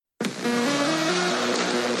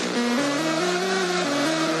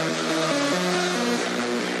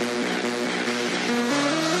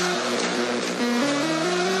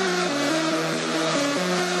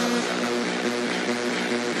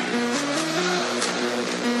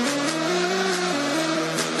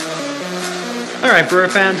right, Brewer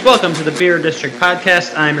fans, welcome to the Beer District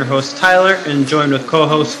Podcast. I'm your host, Tyler, and joined with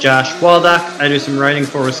co-host Josh Waldock. I do some writing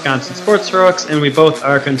for Wisconsin Sports Heroics, and we both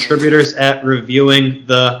are contributors at Reviewing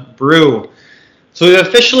the Brew. So we've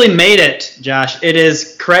officially made it, Josh. It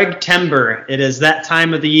is Craig Timber. It is that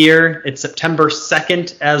time of the year. It's September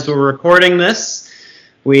 2nd as we're recording this.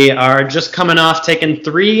 We are just coming off taking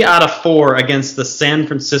 3 out of 4 against the San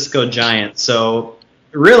Francisco Giants. So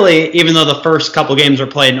really, even though the first couple games were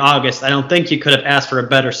played in August, I don't think you could have asked for a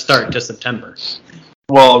better start to September.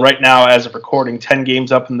 Well, right now, as of recording, 10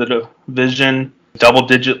 games up in the division,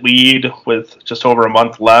 double-digit lead with just over a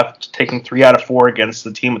month left, taking 3 out of 4 against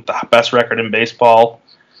the team with the best record in baseball.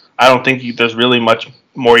 I don't think there's really much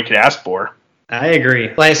more you could ask for. I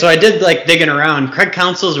agree. So I did digging around. Craig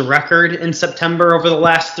Counsell's record in September over the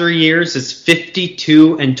last 3 years is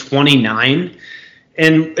 52-29.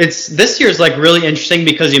 And this year's really interesting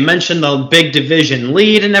because you mentioned the big division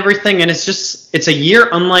lead and everything, and it's a year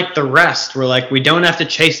unlike the rest where we don't have to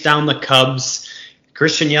chase down the Cubs.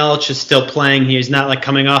 Christian Yelich is still playing. He's not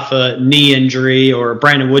coming off a knee injury, or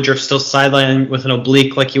Brandon Woodruff still sidelined with an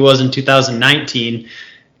oblique like he was in 2019.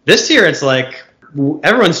 This year it's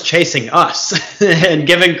everyone's chasing us and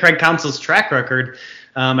given Craig Counsell's track record,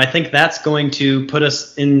 I think that's going to put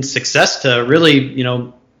us in success to really,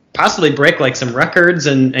 possibly break some records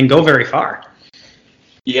and go very far.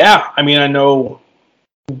 Yeah, I know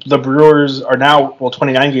the Brewers are now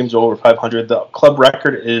 29 games over 500. The club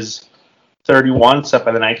record is 31, set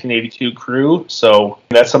by the 1982 crew. So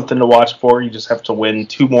that's something to watch for. You just have to win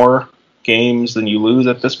 2 more games than you lose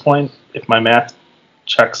at this point, if my math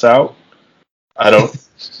checks out. I don't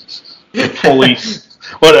fully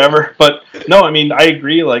whatever. But no, I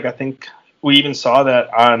agree. I think we even saw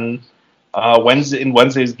that on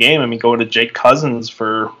Wednesday's game. Going to Jake Cousins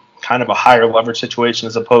for kind of a higher leverage situation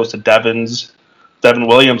as opposed to Devin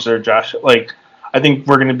Williams or Josh. I think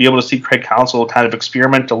we're going to be able to see Craig Counsell kind of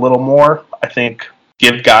experiment a little more. I think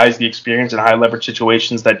give guys the experience in high leverage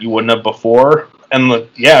situations that you wouldn't have before. And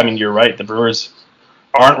you're right. The Brewers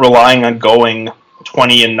aren't relying on going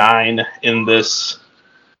 20-9 in this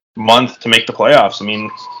month to make the playoffs.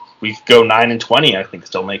 We go 9-20, I think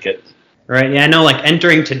still make it. Right, yeah, I know,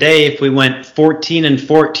 entering today, if we went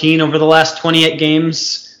 14-14 over the last 28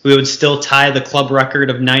 games, we would still tie the club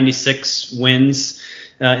record of 96 wins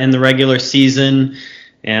in the regular season.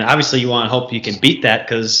 And obviously you want to hope you can beat that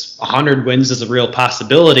because 100 wins is a real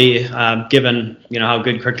possibility, given, how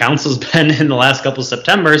good Craig Counsell's been in the last couple of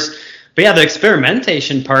Septembers. But yeah, the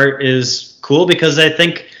experimentation part is cool because I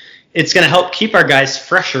think it's going to help keep our guys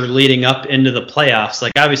fresher leading up into the playoffs.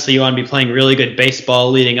 Obviously, you want to be playing really good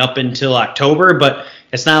baseball leading up until October, but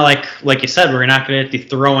it's not like you said, we're not going to be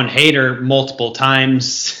throwing Hader multiple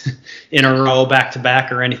times in a row,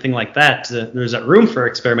 back-to-back, or anything like that. There's that room for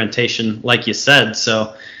experimentation, like you said.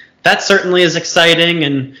 So that certainly is exciting.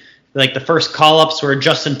 And the first call-ups were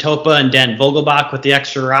Justin Topa and Dan Vogelbach with the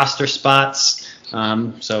extra roster spots.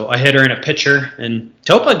 So a hitter and a pitcher, and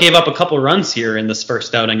Topa gave up a couple runs here in this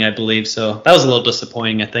first outing, I believe. So that was a little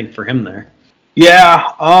disappointing, I think, for him there. Yeah,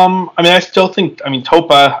 I still think,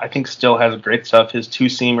 Topa, I think still has great stuff. His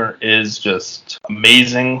 2-seamer is just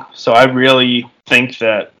amazing. So I really think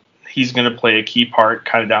that he's going to play a key part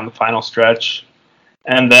kind of down the final stretch.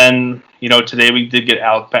 And then, today we did get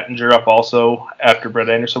Alec Bettinger up also after Brett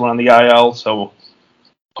Anderson went on the IL. So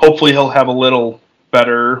hopefully he'll have a little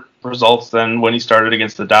better results than when he started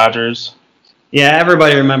against the Dodgers. Yeah,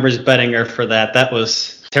 everybody remembers Bettinger for that. That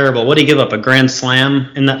was terrible. What did he give up? A grand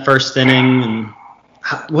slam in that first inning? And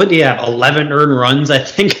what did he have? 11 earned runs, I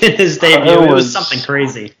think, in his debut. It was something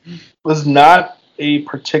crazy. It was not a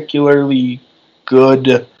particularly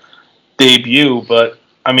good debut, but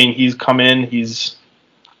he's come in.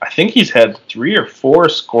 I think he's had 3 or 4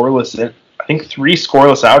 scoreless. I think 3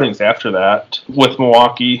 scoreless outings after that with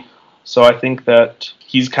Milwaukee. So I think that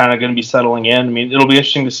he's kind of going to be settling in. It'll be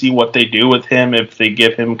interesting to see what they do with him, if they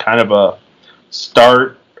give him kind of a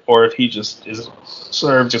start or if he just is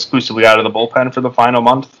served exclusively out of the bullpen for the final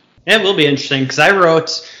month. It will be interesting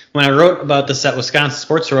because when I wrote about this at Wisconsin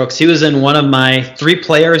Sports Heroics, he was in one of my 3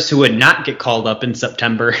 players who would not get called up in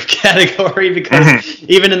September category because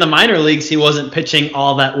even in the minor leagues, he wasn't pitching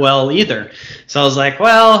all that well either. So I was like,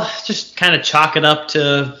 well, just kind of chalk it up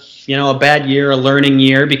to a bad year, a learning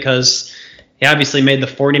year, because he obviously made the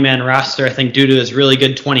 40-man roster, I think, due to his really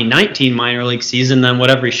good 2019 minor league season, then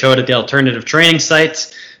whatever he showed at the alternative training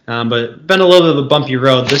sites. But been a little bit of a bumpy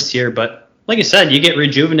road this year. But like you said, you get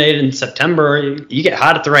rejuvenated in September, you get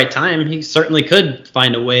hot at the right time. He certainly could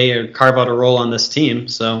find a way or carve out a role on this team.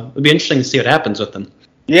 So it'll be interesting to see what happens with him.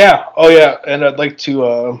 Yeah. Oh, yeah. And I'd like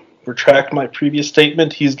to retract my previous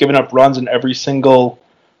statement. He's given up runs in every single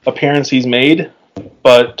appearance he's made,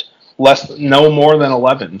 but no more than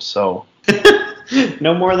 11. So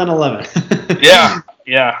no more than 11. yeah.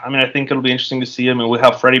 I mean, I think it'll be interesting to see him, and we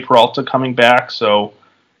have Freddie Peralta coming back, so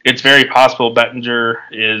it's very possible Bettinger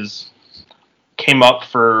came up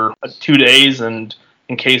for 2 days, and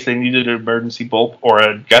in case they needed an emergency bullpen, or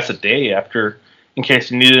I guess a day after, in case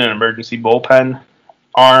they needed an emergency bullpen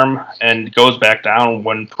arm, and goes back down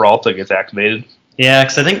when Peralta gets activated. Yeah,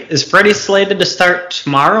 because I think, is Freddie slated to start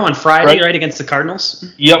tomorrow on Friday, right, against the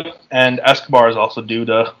Cardinals? Yep, and Escobar is also due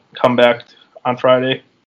to come back on Friday.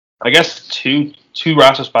 I guess two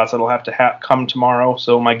roster spots that'll have to come tomorrow,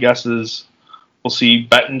 so my guess is we'll see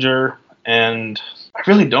Bettinger, and I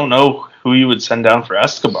really don't know who you would send down for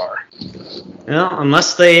Escobar. Well,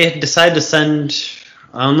 unless they decide,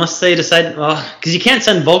 because you can't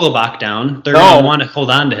send Vogelbach down. They're going to want to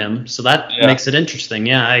hold on to him, so that makes it interesting.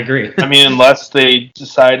 Yeah, I agree. I mean, unless they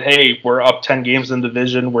decide, hey, we're up 10 games in the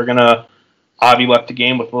division, we're going to, Avi left the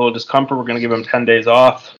game with a little discomfort, we're going to give him 10 days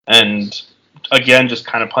off, and again, just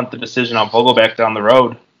kind of punt the decision on Vogelbach down the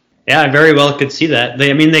road. Yeah, I very well could see that.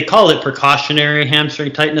 They called it precautionary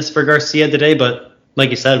hamstring tightness for Garcia today, but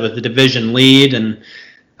like you said, with the division lead, and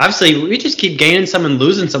obviously we just keep gaining some and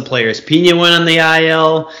losing some players. Pena went on the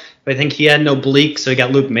IL. I think he had no oblique, so he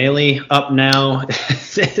got Luke Maile up now.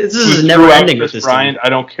 This is never ending with this Bryant. I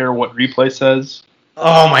don't care what replay says.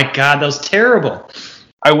 Oh my God, that was terrible.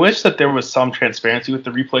 I wish that there was some transparency with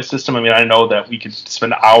the replay system. I mean, I know that we could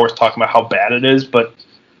spend hours talking about how bad it is, but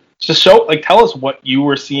just tell us what you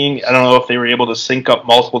were seeing. I don't know if they were able to sync up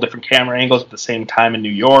multiple different camera angles at the same time in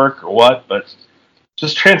New York or what, but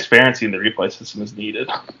just transparency in the replay system is needed.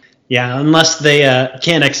 Yeah, unless they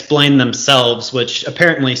can't explain themselves, which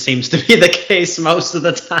apparently seems to be the case most of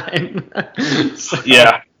the time. So.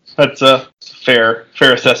 Yeah, that's a fair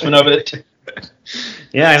assessment of it.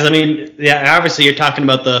 Yeah, obviously you're talking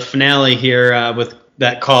about the finale here with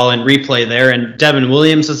that call and replay there, and Devin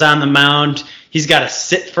Williams was on the mound. He's got to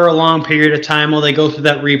sit for a long period of time while they go through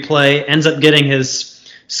that replay, ends up getting his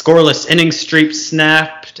scoreless inning streak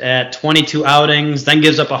snapped at 22 outings, then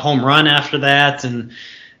gives up a home run after that, and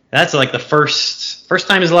that's like the first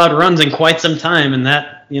time he's allowed runs in quite some time, and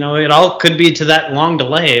that, it all could be to that long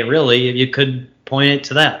delay, really. You could point it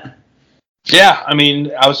to that. Yeah, I mean,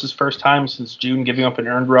 that was his first time since June giving up an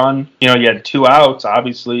earned run. He had 2 outs.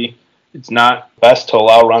 Obviously, it's not best to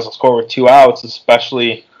allow runs to score with 2 outs,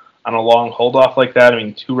 especially on a long hold-off like that. I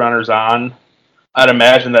mean, 2 runners on. I'd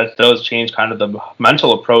imagine that does change kind of the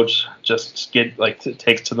mental approach, just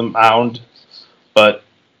takes to the mound. But,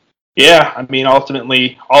 yeah, I mean,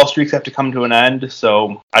 ultimately, all streaks have to come to an end,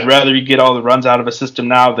 so I'd rather you get all the runs out of a system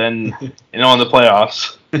now than, in the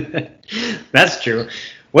playoffs. That's true.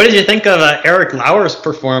 What did you think of Eric Lauer's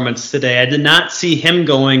performance today? I did not see him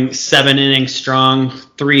going 7 innings strong,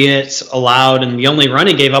 3 hits allowed, and the only run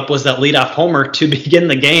he gave up was that leadoff homer to begin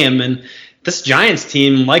the game. And this Giants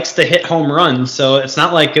team likes to hit home runs, so it's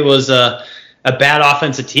not like it was a bad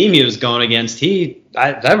offensive team he was going against.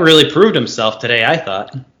 That really proved himself today, I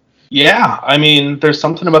thought. Yeah, I mean, there's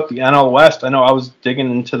something about the NL West. I know I was digging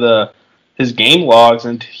into his game logs,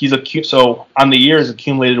 and so on the year he's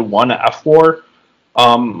accumulated 1 FWAR.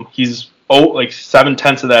 He's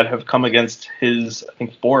 7/10 of that have come against his, I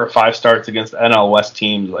think, 4 or 5 starts against NL West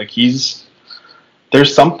teams.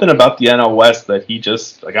 There's something about the NL West that he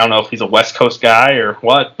just, I don't know if he's a West Coast guy or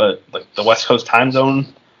what, but the West Coast time zone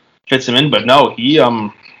fits him in. But no, he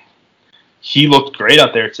looked great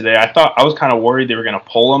out there today. I was kind of worried they were going to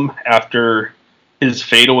pull him after his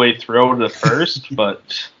fadeaway throw to the first,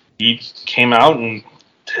 but he came out and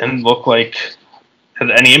didn't look like had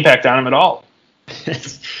any impact on him at all.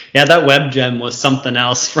 Yeah, that web gem was something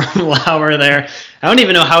else from Lauer there. I don't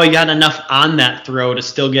even know how he got enough on that throw to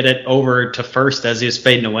still get it over to first as he was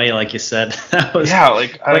fading away, like you said. That was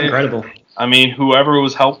quite incredible. I mean, whoever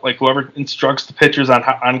instructs the pitchers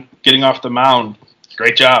on getting off the mound,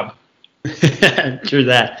 great job. True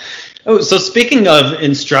that. Oh, so speaking of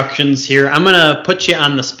instructions here, I'm going to put you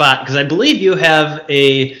on the spot because I believe you have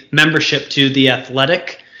a membership to The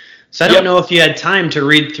Athletic. So I don't know if you had time to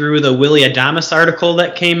read through the Willy Adames article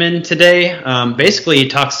that came in today. Basically, he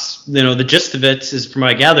talks, the gist of it is, from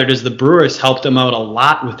what I gathered, is the Brewers helped him out a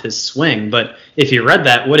lot with his swing. But if you read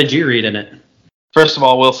that, what did you read in it? First of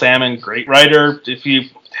all, Will Salmon, great writer. If you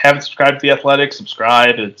haven't subscribed to The Athletic,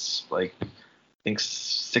 subscribe. It's I think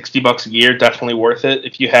 $60 a year, definitely worth it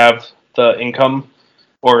if you have the income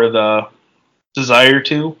or the desire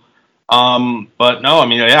to. But no, I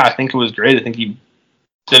mean, I think it was great. I think he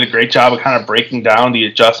did a great job of kind of breaking down the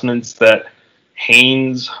adjustments that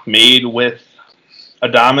Haynes made with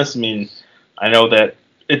Adames, I mean, I know that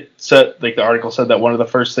it said, like the article said, that one of the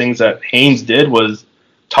first things that Haynes did was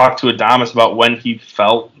talk to Adames about when he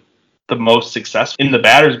felt the most success in the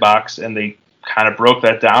batter's box, and they kind of broke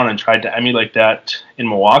that down and tried to emulate that in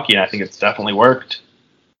Milwaukee, and I think it's definitely worked.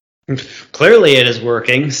 Clearly it is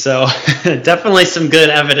working, so definitely some good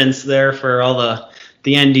evidence there for all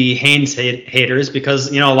the Andy Haynes haters,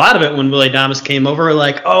 because, a lot of it when Willy Adames came over were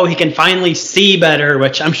like, oh, he can finally see better,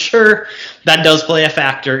 which I'm sure that does play a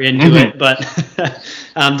factor into it, but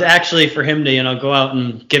to actually for him to, go out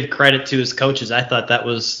and give credit to his coaches, I thought that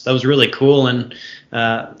was really cool, and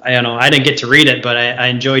I didn't get to read it, but I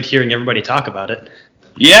enjoyed hearing everybody talk about it.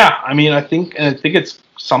 Yeah, I mean, I think it's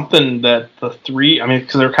something that the three,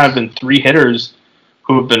 because there have kind of been three hitters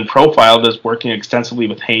who have been profiled as working extensively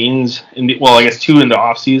with Haynes I guess two in the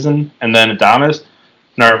offseason, and then Adames.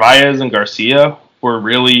 Narvaez and Garcia were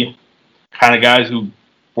really kind of guys who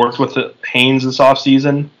worked with Haynes this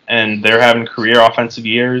offseason, and they're having career offensive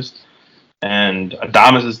years, and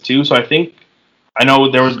Adames is too. So I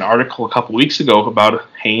know there was an article a couple weeks ago about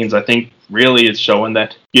Haynes. I think really it's showing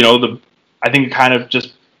that, I think it kind of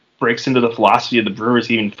just breaks into the philosophy of the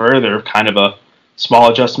Brewers even further, kind of a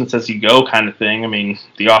small adjustments as you go kind of thing. I mean,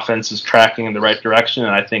 the offense is tracking in the right direction,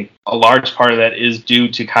 and I think a large part of that is due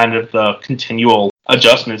to kind of the continual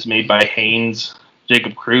adjustments made by Haynes,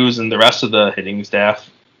 Jacob Cruz, and the rest of the hitting staff.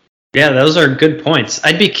 Yeah, those are good points.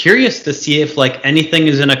 I'd be curious to see if anything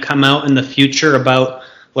is going to come out in the future about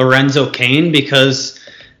Lorenzo Cain, because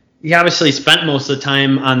he obviously spent most of the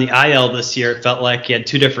time on the IL this year. It felt like he had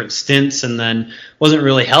two different stints and then wasn't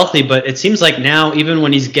really healthy. But it seems like now, even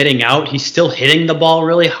when he's getting out, he's still hitting the ball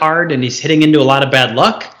really hard and he's hitting into a lot of bad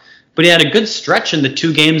luck. But he had a good stretch in the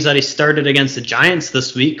two games that he started against the Giants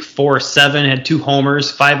this week. 4-7, had 2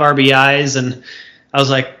 homers, 5 RBIs. And I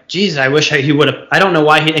was like, geez, I wish he would have. I don't know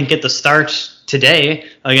why he didn't get the start today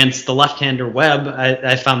against the left-hander Webb.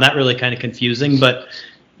 I found that really kind of confusing. But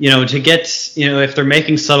to get, if they're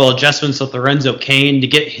making subtle adjustments with Lorenzo Cain, to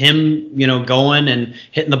get him, going and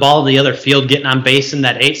hitting the ball to the other field, getting on base in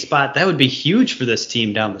that 8 spot, that would be huge for this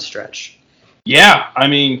team down the stretch. Yeah, I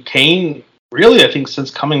mean, Cain, really, I think since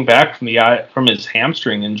coming back from his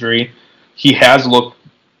hamstring injury, he has looked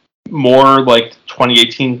more like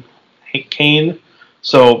 2018 Cain.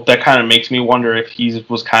 So that kind of makes me wonder if he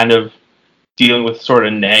was kind of dealing with sort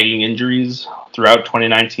of nagging injuries throughout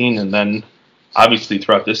 2019, and then obviously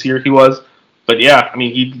throughout this year he was. But yeah, I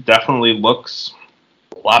mean, he definitely looks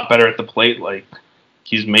a lot better at the plate. Like,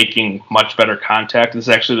 he's making much better contact. This is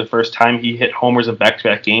actually the first time he hit homers in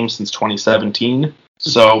back-to-back games since 2017.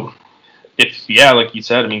 So, like you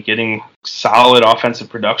said, I mean, getting solid offensive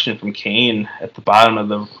production from Cain at the bottom of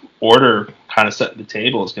the order, kind of setting the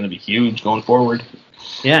table, is going to be huge going forward.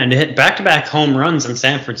 Yeah, and to hit back-to-back home runs in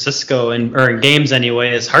San Francisco, or in games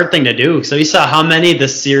anyway, is a hard thing to do. So you saw how many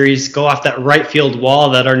this series go off that right field wall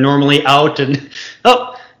that are normally out, and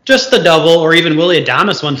just the double, or even Willy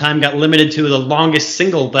Adames one time got limited to the longest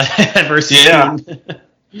single that I've ever seen. Yeah.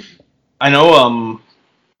 I know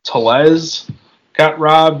Tellez got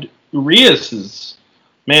robbed. Urias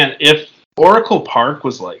man, if Oracle Park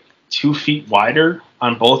was 2 feet wider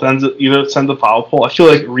on both ends of either ends of the foul pole, I feel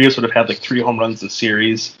like Urias would have had 3 home runs this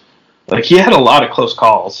series. He had a lot of close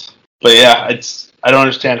calls. But yeah, I don't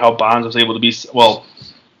understand how Bonds was able to be. Well,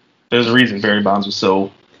 there's a reason Barry Bonds was so.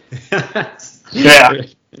 Yeah,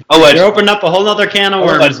 you're opening up a whole other can of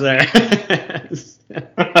worms there.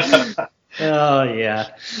 Oh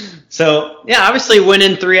yeah. So yeah, obviously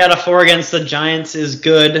winning 3 out of 4 against the Giants is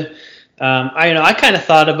good. I kind of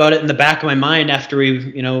thought about it in the back of my mind after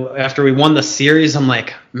we won the series. I'm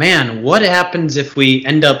like, man, what happens if we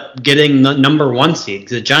end up getting the number 1 seed?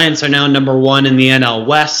 The Giants are now number 1 in the NL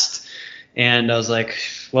West, and I was like,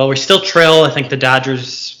 well, we still trail, I think, the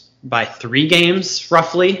Dodgers by 3 games,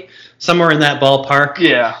 roughly, somewhere in that ballpark.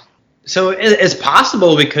 Yeah. So it's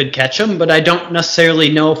possible we could catch them, but I don't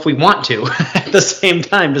necessarily know if we want to at the same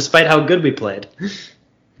time, despite how good we played.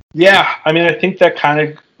 Yeah, I mean, I think that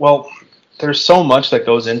there's so much that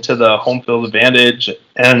goes into the home field advantage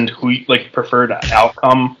and who preferred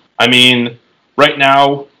outcome. I mean, right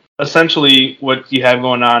now, essentially what you have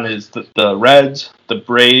going on is the Reds, the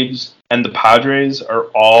Braves, and the Padres are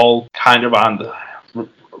all kind of on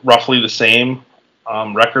roughly the same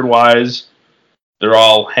record-wise. They're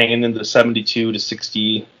all hanging in the 72 to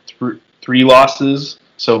 63 losses,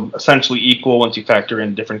 so essentially equal once you factor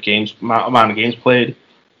in different games, amount of games played.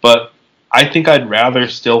 But I think I'd rather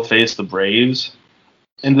still face the Braves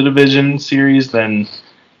in the division series than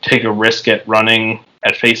take a risk at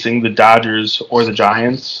facing the Dodgers or the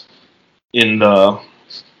Giants in the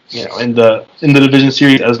division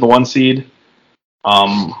series as the 1 seed. I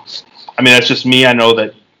mean, that's just me. I know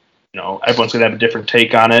that, everyone's going to have a different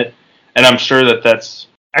take on it. And I'm sure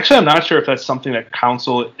I'm not sure if that's something that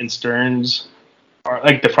Counsell and Stearns, or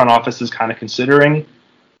like the front office, is kind of considering.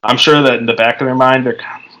 I'm sure that in the back of their mind, they're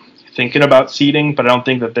kind of thinking about seeding, but I don't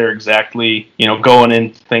think that they're exactly, going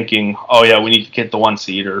in thinking, oh yeah, we need to get the 1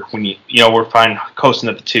 seed, or we need, we're fine coasting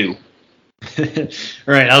at the 2.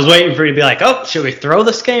 Right, I was waiting for you to be like, oh, should we throw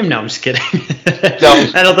this game? No, I'm just kidding.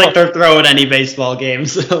 No. I don't think they're throwing any baseball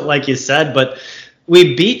games, like you said, but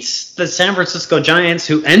we beat the San Francisco Giants,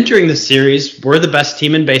 who entering the series were the best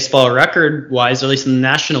team in baseball record-wise, at least in the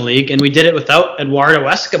National League, and we did it without Eduardo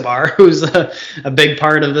Escobar, who's a big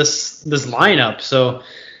part of this lineup. So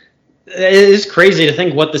it is crazy to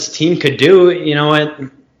think what this team could do.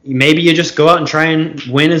 Maybe you just go out and try and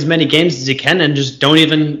win as many games as you can and just don't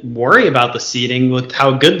even worry about the seeding with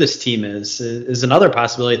how good this team is another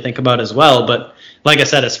possibility to think about as well. But like I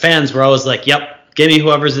said, as fans, we're always like, yep, give me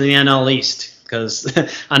whoever's in the NL East. Because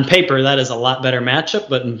on paper, that is a lot better matchup,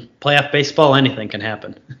 but in playoff baseball, anything can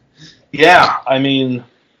happen. Yeah, I mean,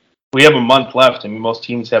 we have a month left. I mean, most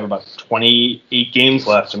teams have about 28 games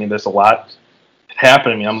left. I mean, there's a lot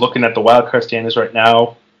happening. I mean, I'm looking at the wild card standings right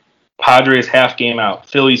now. Padres half game out.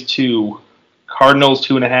 Phillies 2. Cardinals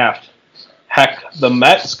 2.5. Heck, the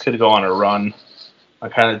Mets could go on a run.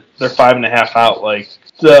 They're 5.5 out. Like,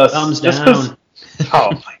 thumbs down.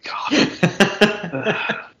 Oh my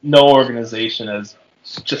god. No organization has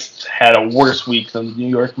just had a worse week than the New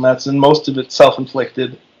York Mets, and most of it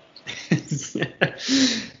self-inflicted.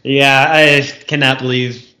 Yeah, I cannot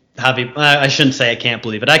believe Javi. I shouldn't say I can't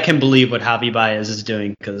believe it. I can believe what Javi Baez is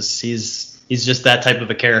doing because he's just that type of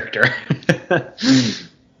a character.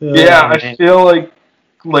 Yeah, I feel like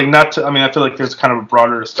not to. I mean, I feel like there's kind of a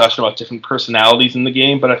broader discussion about different personalities in the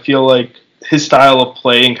game, but I feel like his style of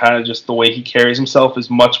play and kind of just the way he carries himself is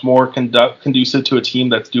much more conducive to a team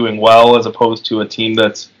that's doing well as opposed to a team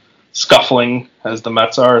that's scuffling, as the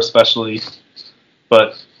Mets are, especially.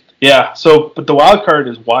 But yeah, but the wild card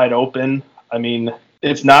is wide open. I mean,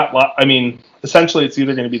 it's not. I mean, essentially, it's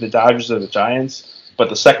either going to be the Dodgers or the Giants. But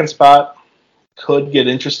the second spot could get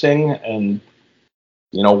interesting, and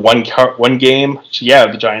one game.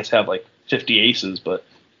 Yeah, the Giants have like 50 aces, but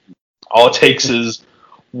all it takes is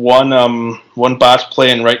one botch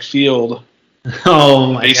play in right field.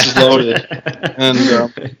 Oh my bases God. Loaded, and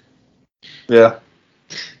yeah.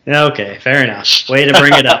 Okay, fair enough. Way to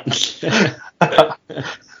bring it up.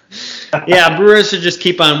 Yeah, Brewers should just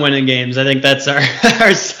keep on winning games. I think that's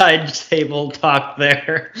our side table talk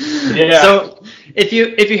there. Yeah. So if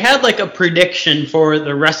you had like a prediction for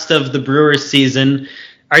the rest of the Brewers season,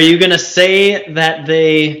 are you gonna say that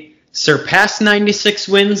they surpass 96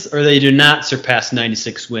 wins or they do not surpass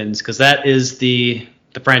 96 wins? Because that is the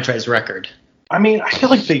franchise record. I mean, I feel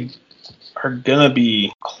like they are gonna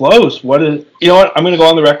be close. You know what? I'm gonna go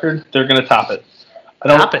on the record. They're gonna top it. I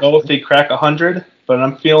don't know if they crack 100, but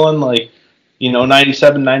I'm feeling like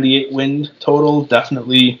 97, 98 win total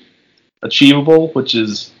definitely achievable, which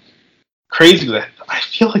is crazy. I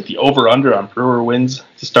feel like the over/under on Brewer wins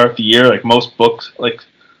to start the year, like most books, like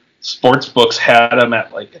sports books, had them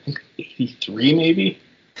at like I think 83 maybe.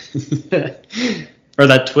 Or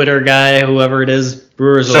that Twitter guy, whoever it is,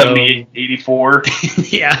 Brewers 78, 84.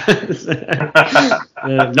 Yeah.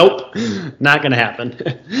 Nope, not going to happen.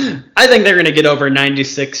 I think they're going to get over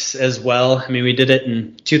 96 as well. I mean, we did it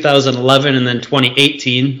in 2011 and then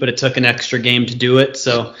 2018, but it took an extra game to do it.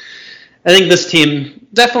 So I think this team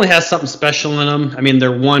definitely has something special in them. I mean,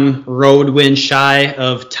 they're one road win shy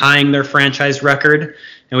of tying their franchise record,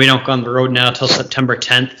 and we don't go on the road now until September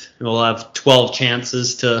 10th. We'll have 12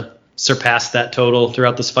 chances to surpass that total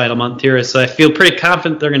throughout this final month here. So I feel pretty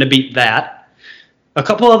confident they're going to beat that. A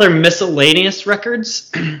couple other miscellaneous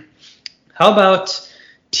records. How about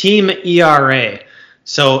team ERA?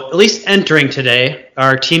 So at least entering today,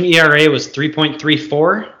 our team ERA was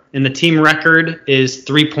 3.34, and the team record is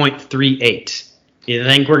 3.38. You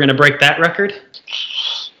think we're going to break that record?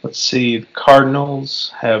 Let's see. The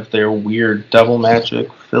Cardinals have their weird double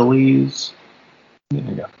magic. Phillies. They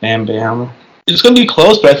got Bam Bam. It's going to be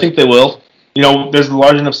close, but I think they will. There's a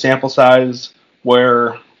large enough sample size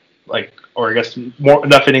where, or I guess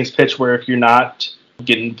enough innings pitched where if you're not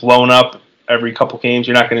getting blown up every couple games,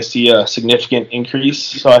 you're not going to see a significant increase.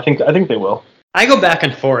 So I think they will. I go back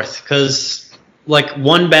and forth because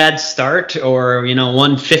one bad start or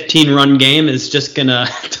one 15-run game is just gonna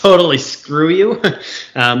totally screw you. But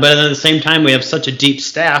at the same time, we have such a deep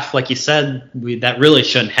staff, like you said, that really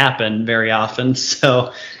shouldn't happen very often.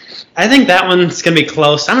 So I think that one's going to be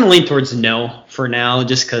close. I'm going to lean towards no for now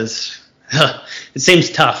just because it seems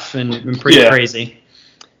tough and pretty crazy.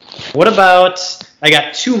 What about I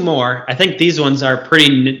got two more. I think these ones are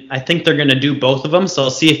I think they're going to do both of them, so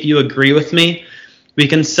I'll see if you agree with me. We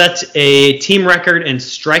can set a team record in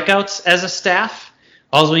strikeouts as a staff.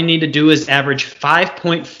 All we need to do is average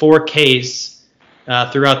 5.4 Ks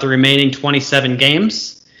throughout the remaining 27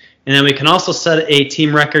 games. And then we can also set a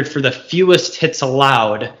team record for the fewest hits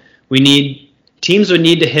allowed. Teams would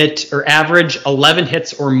need to hit or average 11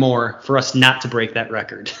 hits or more for us not to break that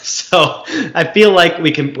record. So I feel like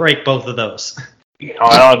we can break both of those.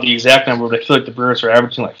 I don't have the exact number, but I feel like the Brewers are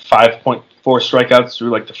averaging like 5.4 strikeouts through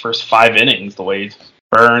like the first 5 innings, the way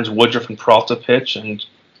Burns, Woodruff, and Peralta pitch. And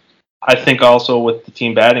I think also with the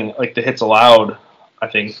team batting, like the hits allowed, I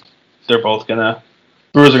think Brewers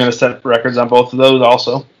are going to set records on both of those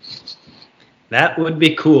also. That would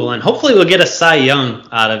be cool, and hopefully we'll get a Cy Young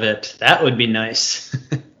out of it. That would be nice.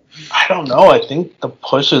 I don't know. I think the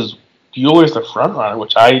push is Buehler's the front runner,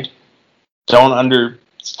 which I don't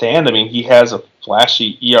understand. I mean, he has a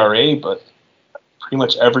flashy ERA, but pretty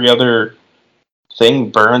much every other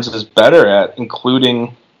thing Burns is better at,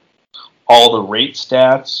 including all the rate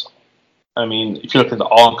stats. I mean, if you look at the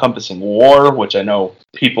all-encompassing WAR, which I know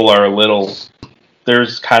people are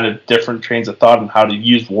there's kind of different trains of thought on how to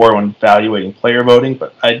use WAR when evaluating player voting,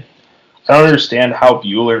 but I don't understand how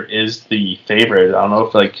Buehler is the favorite. I don't know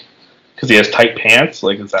if because he has tight pants,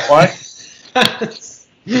 is that why?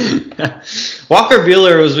 Walker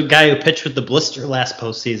Buehler was the guy who pitched with the blister last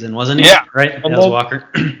postseason, wasn't he? Yeah, right. That was Walker.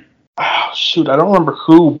 Oh, shoot, I don't remember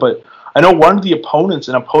who, but I know one of the opponents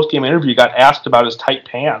in a post-game interview got asked about his tight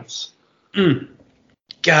pants. God,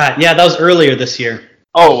 yeah, that was earlier this year.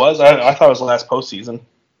 Oh, it was? I thought it was last postseason.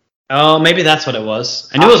 Oh, maybe that's what it was.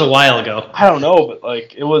 I knew it was a while ago. I don't know,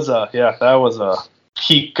 but it was that was a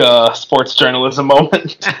peak sports journalism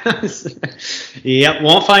moment. Yep,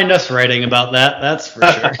 won't find us writing about that. That's for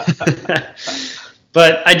sure.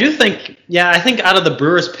 But I do think, I think out of the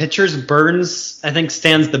Brewers pitchers, Burns, I think,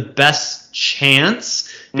 stands the best chance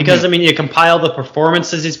because, I mean, you compile the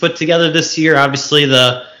performances he's put together this year. Obviously,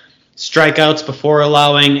 the strikeouts before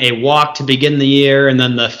allowing a walk to begin the year, and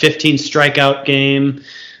then the 15 strikeout game,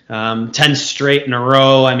 10 straight in a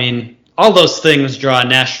row. I mean, all those things draw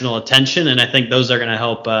national attention, and I think those are going to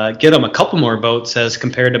help get him a couple more votes as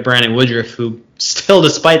compared to Brandon Woodruff, who still,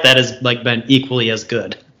 despite that, has been equally as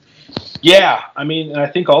good. Yeah, I mean, and I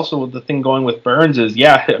think also the thing going with Burns is,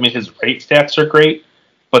 I mean, his rate stats are great,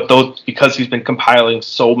 but those because he's been compiling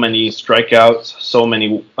so many strikeouts,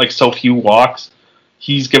 so few walks.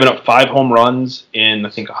 He's given up 5 home runs in, I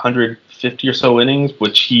think, 150 or so innings,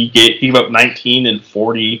 which he gave up 19 and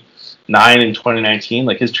 49 in 2019.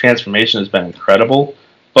 His transformation has been incredible.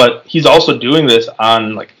 But he's also doing this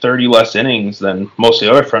on, 30 less innings than most of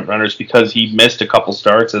the other front runners because he missed a couple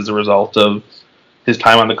starts as a result of his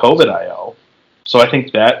time on the COVID IL. So I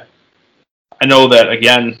think I know that,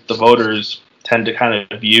 again, the voters tend to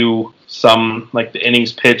kind of view some, the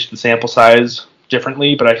innings pitched, the sample size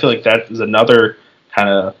differently, but I feel like that is another kind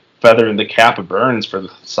of feather in the cap of Burns for the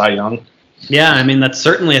Cy Young. Yeah, I mean, that's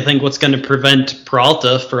certainly, I think, what's going to prevent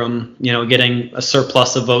Peralta from, getting a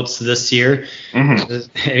surplus of votes this year.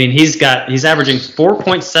 Mm-hmm. I mean, he's averaging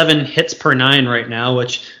 4.7 hits per 9 right now,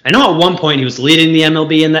 which I know at one point he was leading the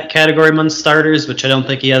MLB in that category among starters, which I don't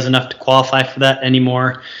think he has enough to qualify for that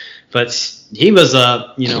anymore. But he was,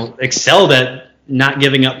 excelled at not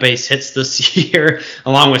giving up base hits this year,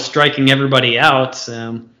 along with striking everybody out.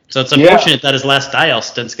 So it's unfortunate that his last IL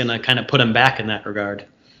stint's going to kind of put him back in that regard.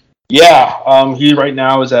 Yeah, he right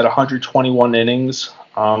now is at 121 innings.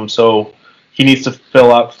 So he needs to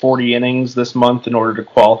fill out 40 innings this month in order to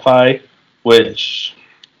qualify, which,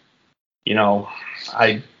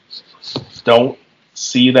 I don't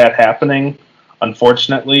see that happening,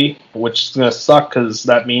 unfortunately, which is going to suck because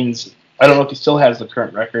that means I don't know if he still has the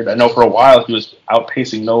current record. I know for a while he was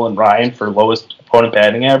outpacing Nolan Ryan for lowest opponent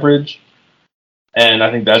batting average. And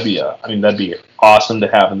I think that'd be awesome to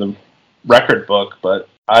have in the record book, but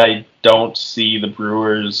I don't see the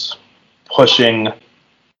Brewers pushing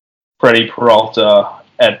Freddie Peralta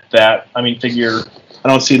at that. I mean, I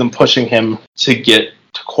don't see them pushing him to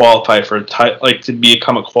qualify for to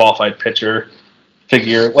become a qualified pitcher.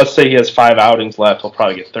 Let's say he has 5 outings left, he'll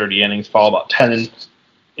probably get 30 innings, fall about 10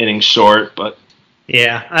 innings short. But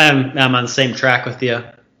yeah, I'm on the same track with you.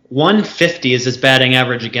 150 is his batting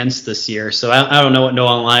average against this year, so I don't know what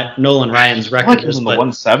Nolan Ryan's record is. In the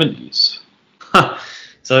 170s.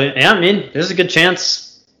 So, I mean, there's a good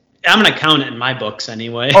chance. I'm going to count it in my books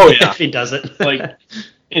anyway. Oh, yeah. If he doesn't.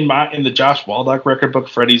 In the Josh Waldock record book,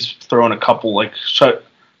 Freddie's throwing a couple,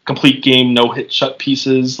 complete game, no-hit shut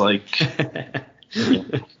pieces,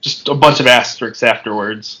 just a bunch of asterisks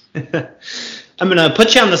afterwards. I'm going to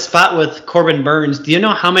put you on the spot with Corbin Burnes. Do you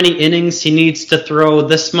know how many innings he needs to throw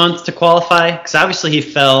this month to qualify? Because obviously he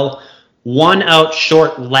fell 1 out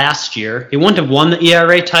short last year. He wouldn't have won the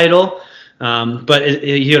ERA title, but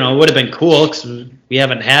it would have been cool because we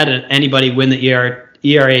haven't had anybody win the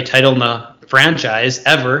ERA title in the franchise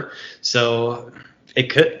ever. So it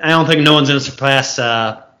could. I don't think no one's going to surpass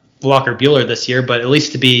Walker Buehler this year, but at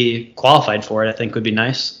least to be qualified for it, I think would be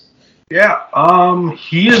nice. Yeah,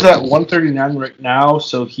 he is at 139 right now,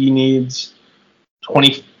 so he needs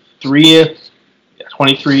 23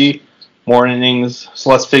 more innings. So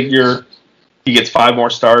let's figure he gets 5 more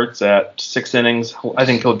starts at 6 innings. I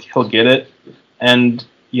think he'll get it. And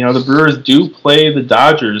the Brewers do play the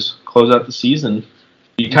Dodgers close out the season. It'd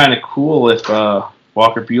be kind of cool if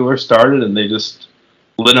Walker Buehler started and they just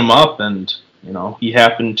lit him up, and he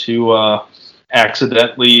happened to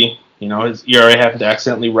accidentally. His ERA happened to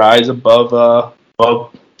accidentally rise above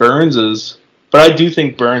Burnes's. But I do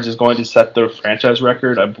think Burnes is going to set the franchise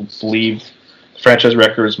record. I believe the franchise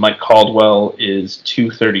record is Mike Caldwell is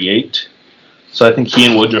 238. So I think he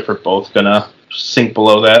and Woodruff are both going to sink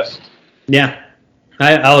below that. Yeah,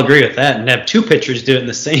 I'll agree with that. And have 2 pitchers do it in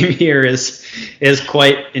the same year is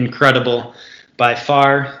quite incredible by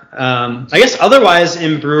far. I guess otherwise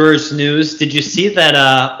in Brewers news, did you see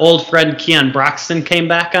that old friend Keon Broxton came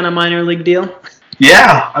back on a minor league deal?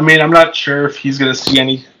 Yeah, I mean, I'm not sure if he's going to see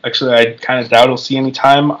any. Actually, I kind of doubt he'll see any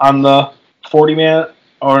time on the 40-man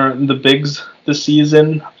or the bigs this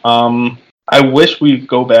season. I wish we'd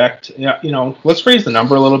go back to, let's raise the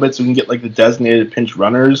number a little bit so we can get like the designated pinch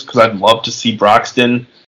runners, because I'd love to see Broxton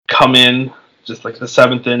come in just like the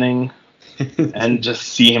 7th inning and just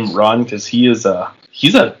see him run, because he's a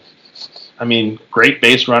great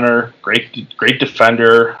base runner, great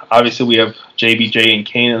defender. Obviously, we have JBJ and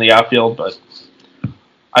Kane in the outfield, but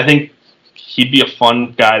I think he'd be a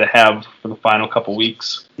fun guy to have for the final couple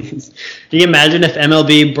weeks. Do you imagine if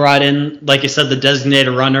MLB brought in, like you said, the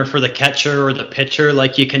designated runner for the catcher or the pitcher,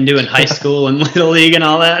 like you can do in high school and Little League and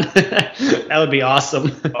all that? That would be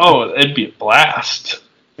awesome. Oh, it'd be a blast.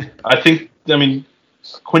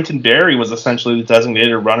 Quentin Berry was essentially the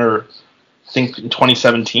designated runner, I think, in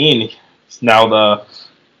 2017. He's now the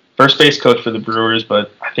first base coach for the Brewers,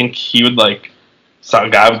 but I think he would some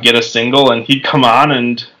guy would get a single and he'd come on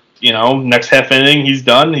and, next half inning he's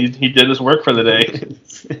done. He did his work for the day.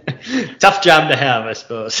 Tough job to have, I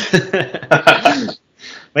suppose.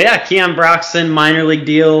 But yeah, Keon Broxton, minor league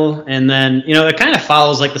deal, and then, it kind of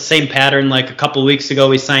follows the same pattern. Like a couple weeks ago,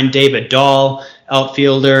 we signed David Dahl,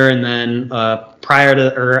 outfielder, and then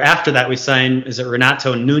after that we signed,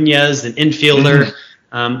 Renato Nunez, an infielder.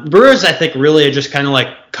 Brewers, I think, really are just kind of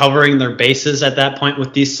covering their bases at that point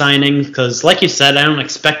with these signings, because like you said, I don't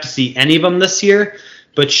expect to see any of them this year,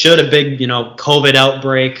 but should a big, COVID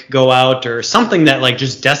outbreak go out or something that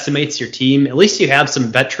just decimates your team, at least you have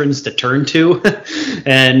some veterans to turn to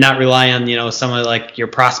and not rely on, some of your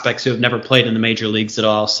prospects who have never played in the major leagues at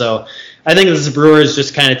all. So I think this Brewers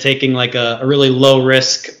just kind of taking a really low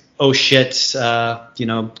risk,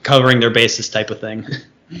 covering their bases type of thing.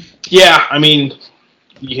 Yeah, I mean,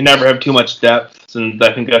 you can never have too much depth, and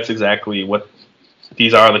I think that's exactly what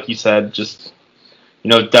these are. Like you said, just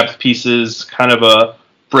depth pieces, kind of a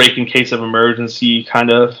break in case of emergency kind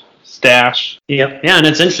of stash. Yep. Yeah, and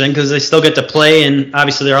it's interesting because they still get to play, and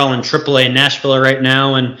obviously they're all in AAA in Nashville right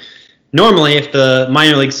now. And normally, if the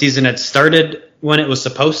minor league season had started when it was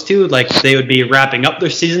supposed to, they would be wrapping up their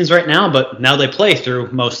seasons right now, but now they play through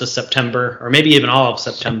most of September, or maybe even all of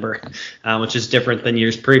September, which is different than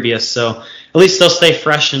years previous. So at least they'll stay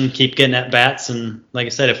fresh and keep getting at bats. And like I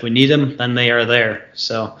said, if we need them, then they are there.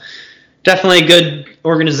 So definitely good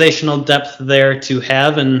organizational depth there to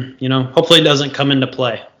have, and hopefully it doesn't come into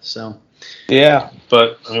play. So yeah,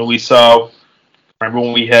 but remember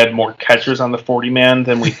when we had more catchers on the 40-man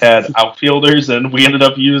than we had outfielders, and we ended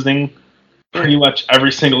up using pretty much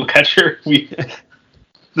every single catcher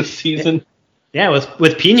this season. Yeah,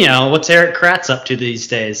 with Pina, what's Eric Kratz up to these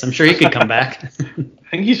days? I'm sure he could come back. I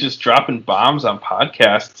think he's just dropping bombs on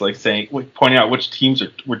podcasts, pointing out which teams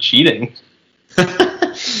were cheating.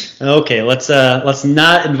 Okay, let's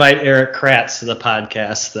not invite Eric Kratz to the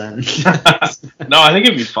podcast then. No, I think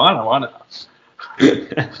it'd be fun. I want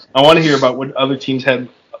to hear about what other teams had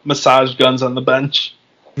massage guns on the bench.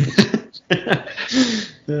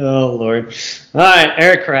 Oh Lord! All right,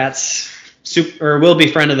 Eric Kratz, will be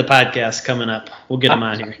friend of the podcast coming up. We'll get him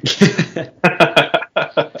on here.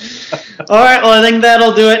 All right, well, I think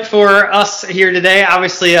that'll do it for us here today.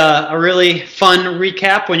 Obviously, a really fun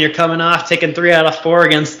recap when you're coming off taking 3 out of 4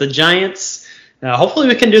 against the Giants. hopefully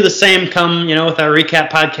we can do the same come, with our recap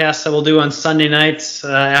podcast that we'll do on Sunday nights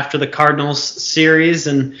after the Cardinals series.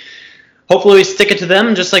 And hopefully we stick it to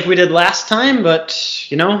them just like we did last time. But,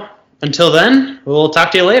 until then, we'll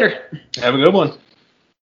talk to you later. Have a good one.